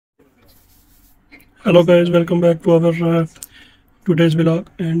Hello guys, welcome back to our today's vlog.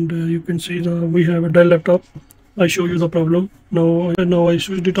 And you can see we have a Dell laptop. I show you the problem. Now I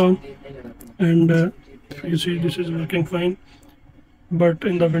switched it on, and you see this is working fine. But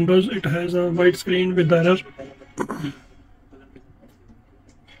in the Windows, it has a white screen with the error.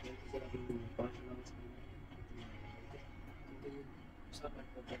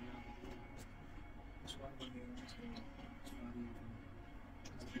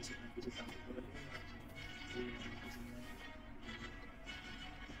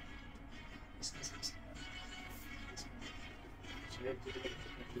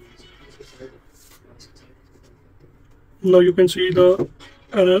 Now you can see the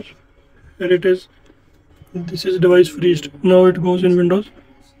error. Here it is. This is device freezed. Now it goes in Windows.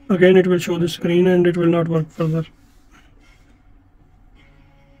 Again, it will show the screen and it will not work further.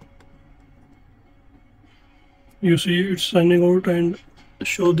 You see it's signing out and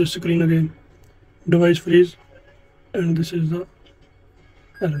show this screen again. Device freeze, and this is the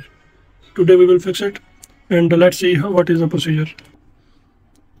error. Today we will fix it, and let's see what is the procedure.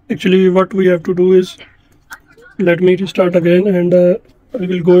 Actually, what we have to do is, let me restart again, and I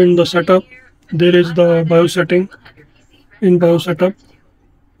will go in the setup. There is the BIOS setting. In BIOS setup,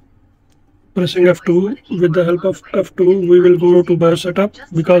 pressing F2, with the help of F2 we will go to BIOS setup,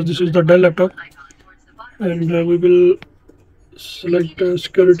 because this is the Dell laptop, and we will select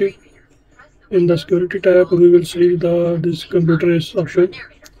security. In the security tab we will see this computer is option.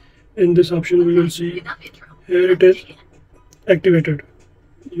 In this option we will see, here it is, activated.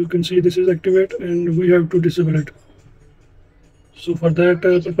 You can see this is activate, and we have to disable it. So for that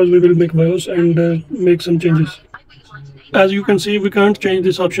purpose we will make BIOS and make some changes. As you can see, we can't change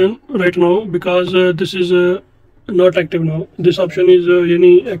this option right now, because this is not active now. This option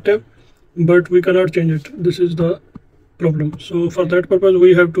is active, but we cannot change it. This is the problem. So for that purpose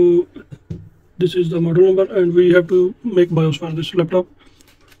we have to, this is the model number, and we have to make BIOS for this laptop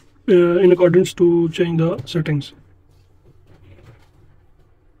in accordance to change the settings.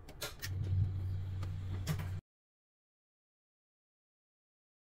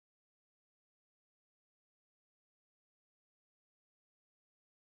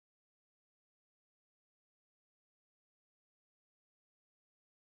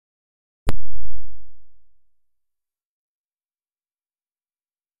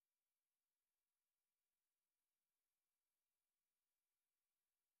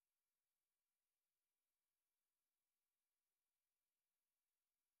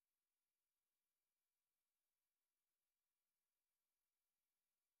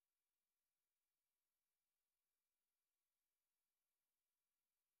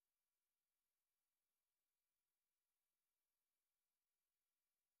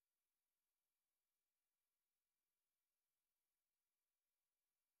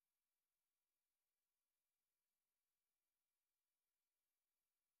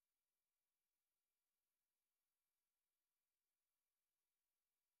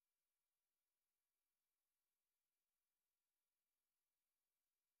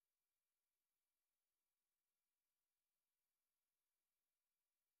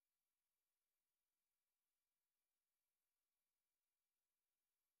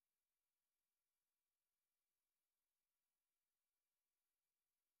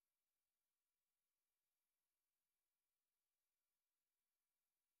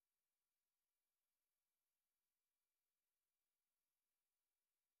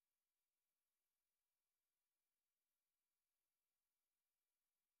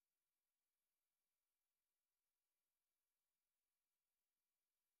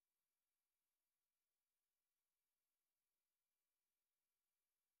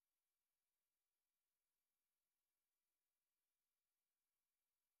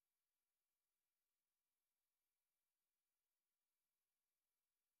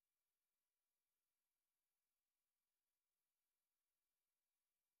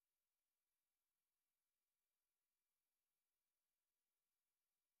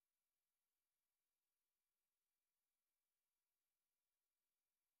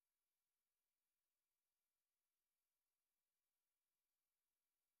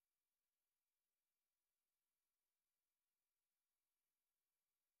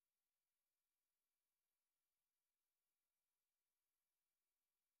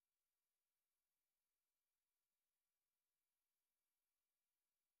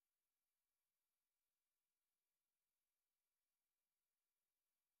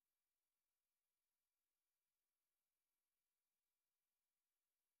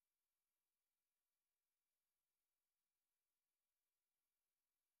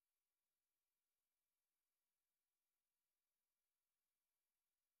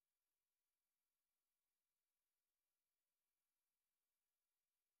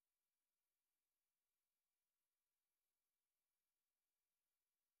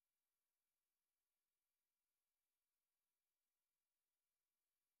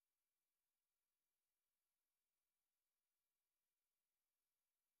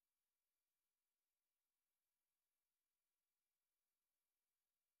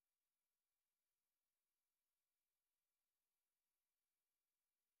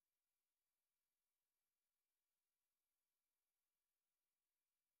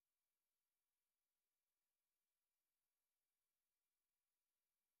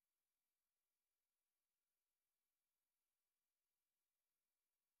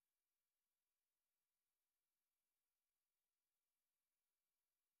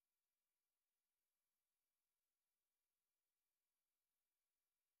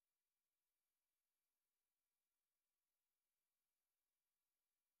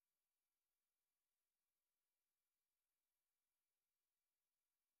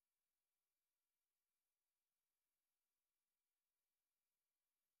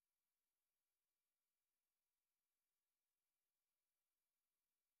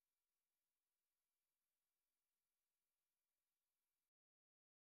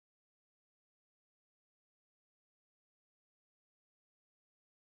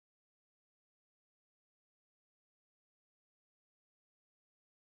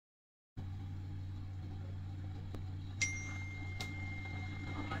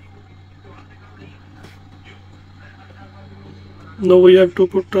 Now we have to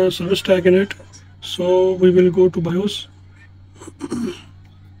put a service tag in it, so we will go to BIOS.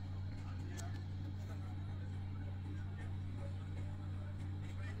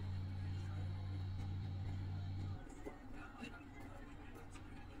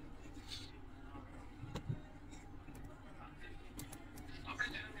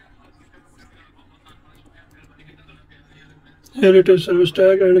 Here it is, service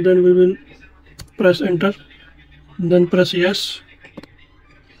tag, and then we will press enter, then press yes,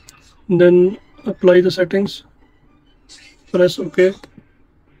 then apply the settings, press OK,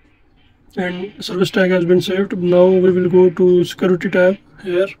 and service tag has been saved. Now we will go to security tab.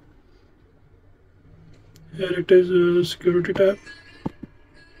 Here it is, security tab.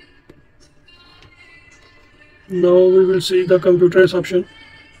 Now we will see the computers option.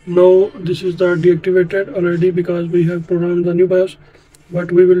 Now this is the deactivated already because we have programmed the new BIOS,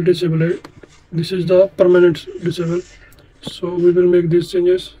 but we will disable it. This is the permanent disable, so we will make these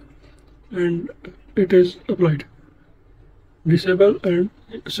changes and it is applied, disable and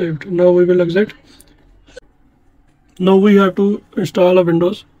saved. Now we will exit. Now we have to install a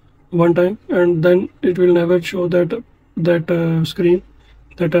Windows one time, and then it will never show that screen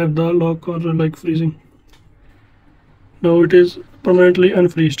that have the lock or like freezing. Now it is permanently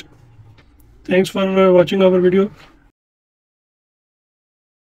unfreezed. Thanks for watching our video.